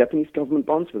 Japanese government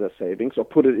bonds with their savings, or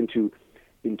put it into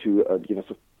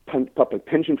public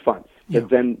pension funds that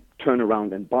then turn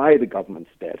around and buy the government's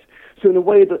debt. So in a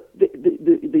way,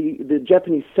 the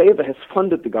Japanese saver has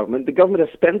funded the government. The government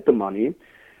has spent the money,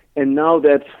 and now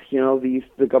that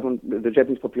the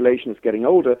Japanese population is getting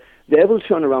older, they will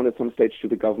turn around at some stage to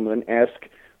the government and ask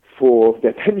for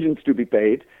their pensions to be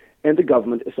paid. And the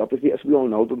government is obviously, as we all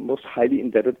know, the most highly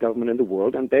indebted government in the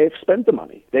world, and they've spent the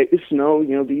money. There is no,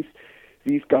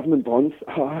 these government bonds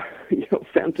are,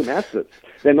 phantom assets.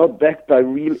 They're not backed by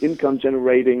real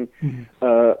income-generating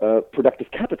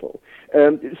productive capital.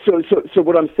 So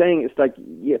what I'm saying is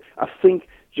I think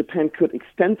Japan could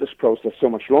extend this process so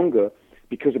much longer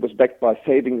because it was backed by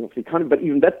savings of the economy. But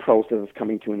even that process is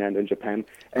coming to an end in Japan.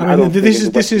 And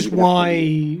this is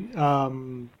why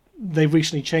they've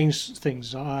recently changed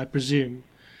things, I presume,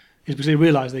 is because they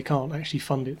realise they can't actually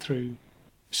fund it through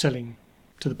selling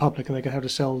to the public, and they're going to have to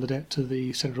sell the debt to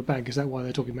the central bank. Is that why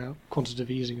they're talking about quantitative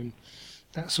easing and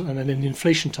that sort, and then an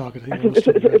inflation target?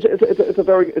 It's a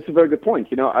very good point.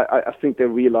 I think they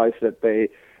realise that they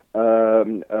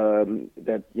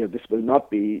this will not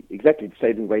be exactly. The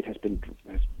saving rate has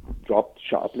dropped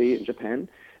sharply in Japan.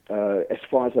 As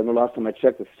far as I know, last time I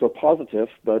checked, it's still positive,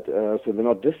 but so they're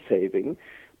not dis-saving.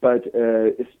 But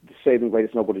the saving rate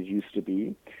is not what it used to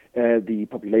be. The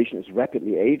population is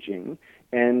rapidly aging,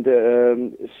 and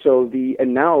with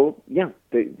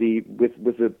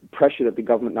the pressure that the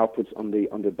government now puts on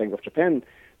the Bank of Japan,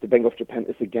 the Bank of Japan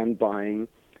is again buying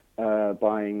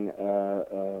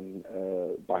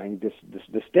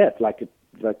this debt, like is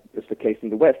the case in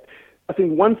the West. I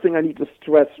think one thing I need to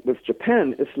stress with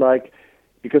Japan is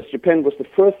because Japan was the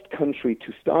first country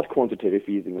to start quantitative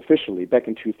easing officially back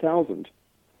in 2000.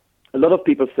 A lot of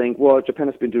people think, well, Japan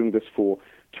has been doing this for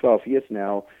 12 years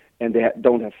now, and they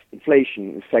don't have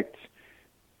inflation. In fact,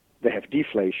 they have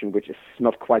deflation, which is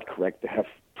not quite correct. They have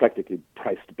practically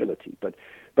price stability. But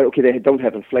okay, they don't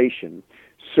have inflation.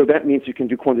 So that means you can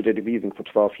do quantitative easing for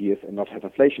 12 years and not have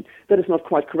inflation. That is not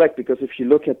quite correct, because if you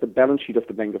look at the balance sheet of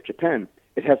the Bank of Japan,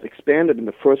 it has expanded in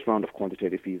the first round of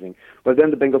quantitative easing. But then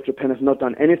the Bank of Japan has not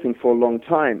done anything for a long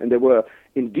time, and there were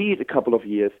indeed a couple of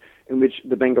years in which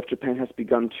the Bank of Japan has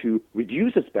begun to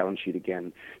reduce its balance sheet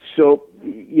again. So,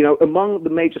 among the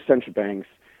major central banks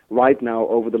right now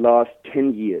over the last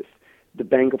 10 years, the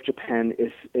Bank of Japan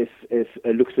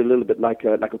looks a little bit like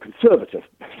a conservative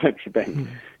central bank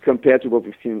compared to what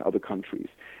we've seen in other countries.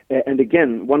 And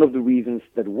again, one of the reasons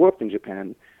that worked in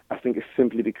Japan, I think, is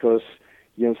simply because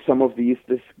some of this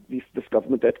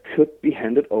government debt could be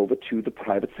handed over to the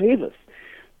private savers.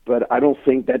 But I don't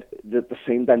think that the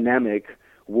same dynamic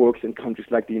works in countries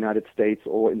like the United States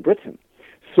or in Britain.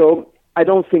 So I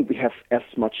don't think we have as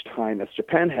much time as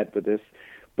Japan had with this.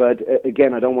 But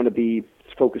again, I don't want to be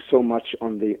focused so much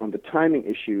on the timing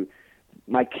issue.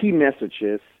 My key message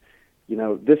is,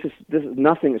 this is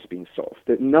nothing is being solved.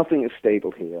 That nothing is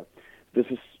stable here. This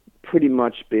has pretty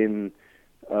much been,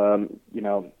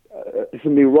 it's a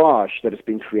mirage that has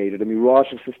been created, a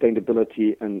mirage of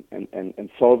sustainability and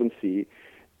solvency.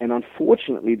 And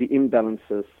unfortunately, the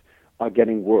imbalances are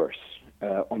getting worse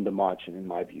on the margin, in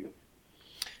my view.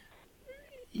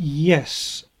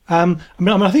 Yes. I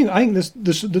think this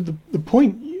the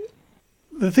point,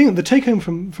 the take home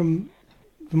from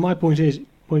my point of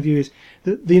view is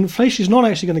that the inflation is not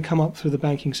actually going to come up through the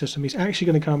banking system. It's actually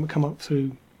going to come up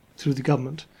through the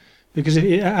government, because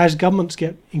as governments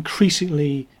get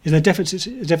increasingly, their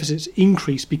deficits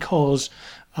increase because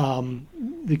the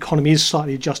economy is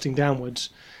slightly adjusting downwards.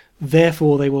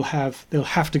 Therefore, they'll have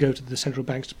to go to the central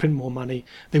banks to print more money.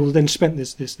 They will then spend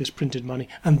this printed money,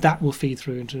 and that will feed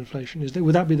through into inflation.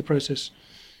 Would that be the process,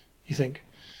 you think?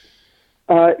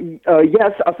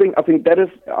 Yes, I think that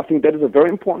is a very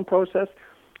important process.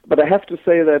 But I have to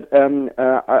say that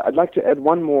I'd like to add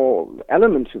one more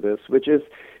element to this, which is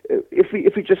if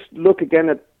we just look again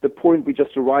at the point we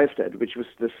just arrived at, which was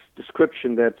this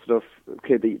description that sort of,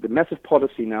 okay, the massive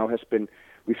policy now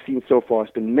we've seen so far,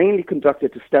 has been mainly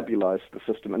conducted to stabilize the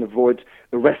system and avoid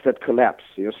arrest that collapse,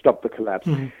 stop the collapse.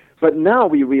 Mm-hmm. But now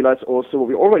we realize also what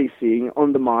we're already seeing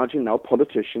on the margin now,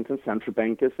 politicians and central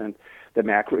bankers and the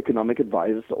macroeconomic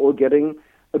advisors are all getting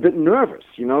a bit nervous,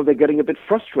 they're getting a bit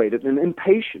frustrated and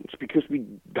impatient because we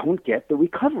don't get the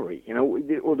recovery,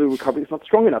 or the recovery is not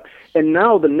strong enough. And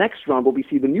now the next round, what we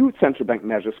see, the new central bank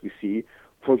measures we see,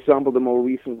 for example, the more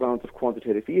recent rounds of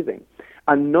quantitative easing,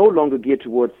 are no longer geared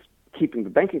towards keeping the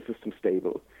banking system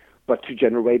stable, but to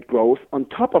generate growth on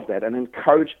top of that and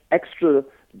encourage extra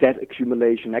debt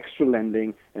accumulation, extra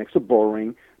lending, and extra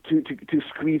borrowing to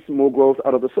squeeze more growth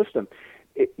out of the system.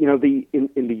 In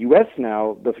the U.S.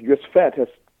 now, the U.S. Fed has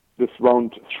this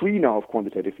round 3 now of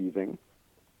quantitative easing,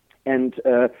 and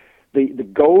the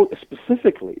goal is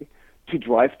specifically to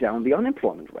drive down the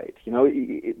unemployment rate.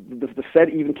 The Fed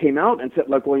even came out and said,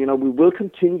 we will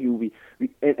continue.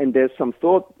 And there's some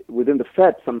thought within the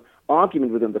Fed, some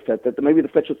argument within the Fed that maybe the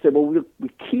Fed should say, we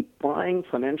keep buying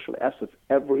financial assets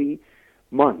every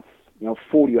month, $40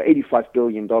 or $85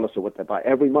 billion or what they buy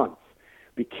every month.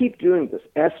 We keep doing this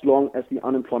as long as the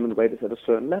unemployment rate is at a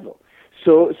certain level.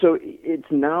 So it's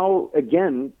now,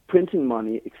 again, printing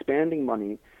money, expanding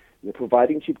money,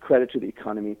 providing cheap credit to the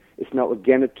economy is now,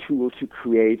 again, a tool to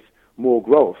create more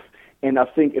growth. And I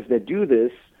think if they do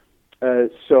this,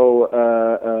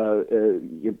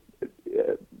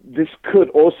 this could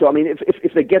also,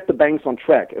 if they get the banks on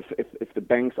track, if the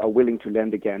banks are willing to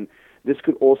lend again, this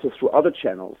could also, through other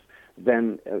channels,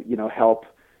 then, help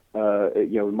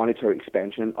monetary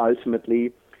expansion and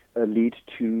ultimately lead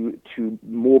to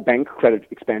more bank credit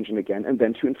expansion again, and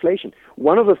then to inflation.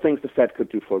 One of the things the Fed could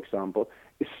do, for example,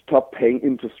 is stop paying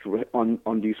interest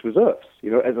on these reserves.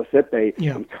 As I said, they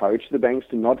encourage the banks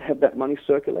to not have that money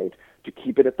circulate, to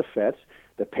keep it at the Fed.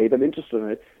 They pay them interest on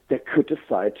it. They could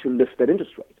decide to lift that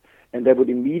interest rate, and that would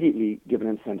immediately give an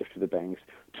incentive to the banks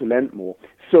to lend more.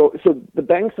 So the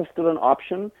banks are still an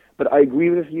option, but I agree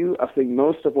with you. I think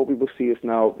most of what we will see is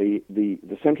now the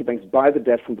central banks buy the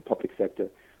debt from the public sector.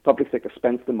 Public sector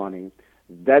spends the money.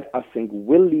 That, I think,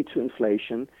 will lead to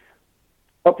inflation.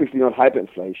 Obviously not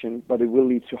hyperinflation, but it will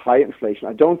lead to high inflation.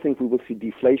 I don't think we will see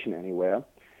deflation anywhere.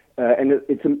 And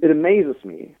it amazes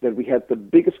me that we had the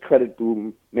biggest credit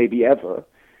boom maybe ever,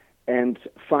 and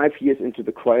 5 years into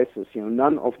the crisis,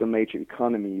 none of the major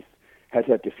economies has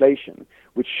had deflation,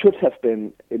 which should have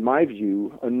been, in my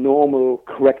view, a normal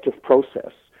corrective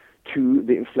process to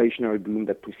the inflationary boom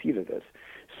that preceded it.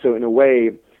 So in a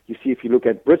way, you see, if you look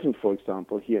at Britain, for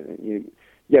example, here,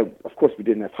 of course we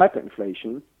didn't have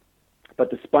hyperinflation, but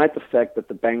despite the fact that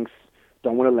the banks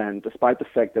don't want to lend, despite the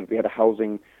fact that we had a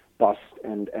housing bust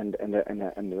and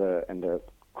a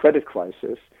credit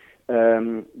crisis,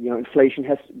 inflation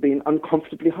has been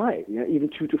uncomfortably high, even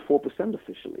 2 to 4%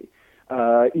 officially,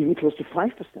 even close to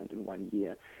 5% in 1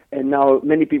 year. And now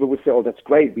many people would say, oh, that's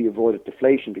great, we avoided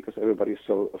deflation because everybody is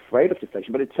so afraid of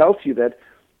deflation. But it tells you that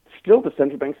still the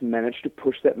central banks manage to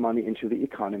push that money into the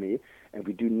economy, and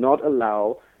we do not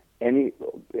allow any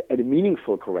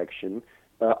meaningful correction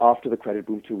after the credit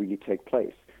boom to really take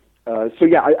place. I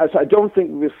don't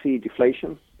think we will see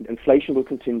deflation. Inflation will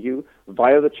continue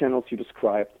via the channels you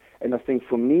described. And I think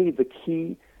for me, the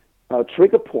key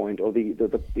trigger point, or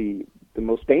the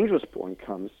most dangerous point,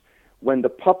 comes when the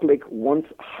public wants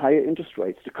higher interest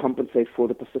rates to compensate for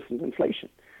the persistent inflation.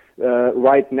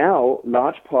 Right now,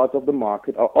 large parts of the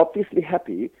market are obviously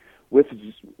happy with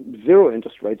zero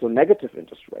interest rates or negative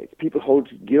interest rates. People hold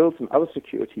gilts and other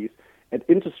securities at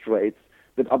interest rates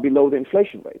that are below the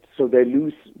inflation rate. So they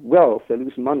lose wealth, they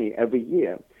lose money every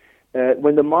year.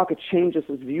 When the market changes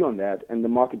its view on that and the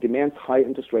market demands high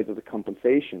interest rates as a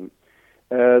compensation,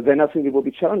 then I think it will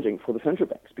be challenging for the central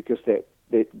banks because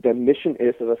their mission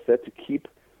is, as I said, to keep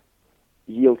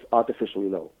yields artificially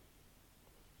low.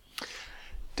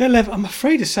 Detlev, I'm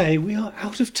afraid to say we are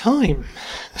out of time.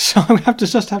 So I have to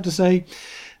say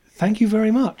thank you very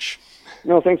much.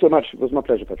 No, thanks so much. It was my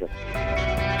pleasure, Patrick.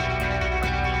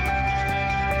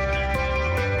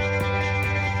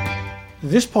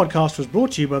 This podcast was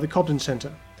brought to you by the Cobden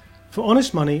Centre for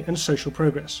honest money and social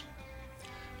progress.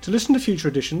 To listen to future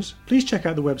editions, please check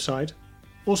out the website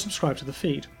or subscribe to the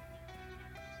feed.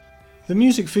 The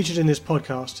music featured in this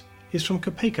podcast is from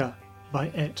Kopeka by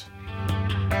Et.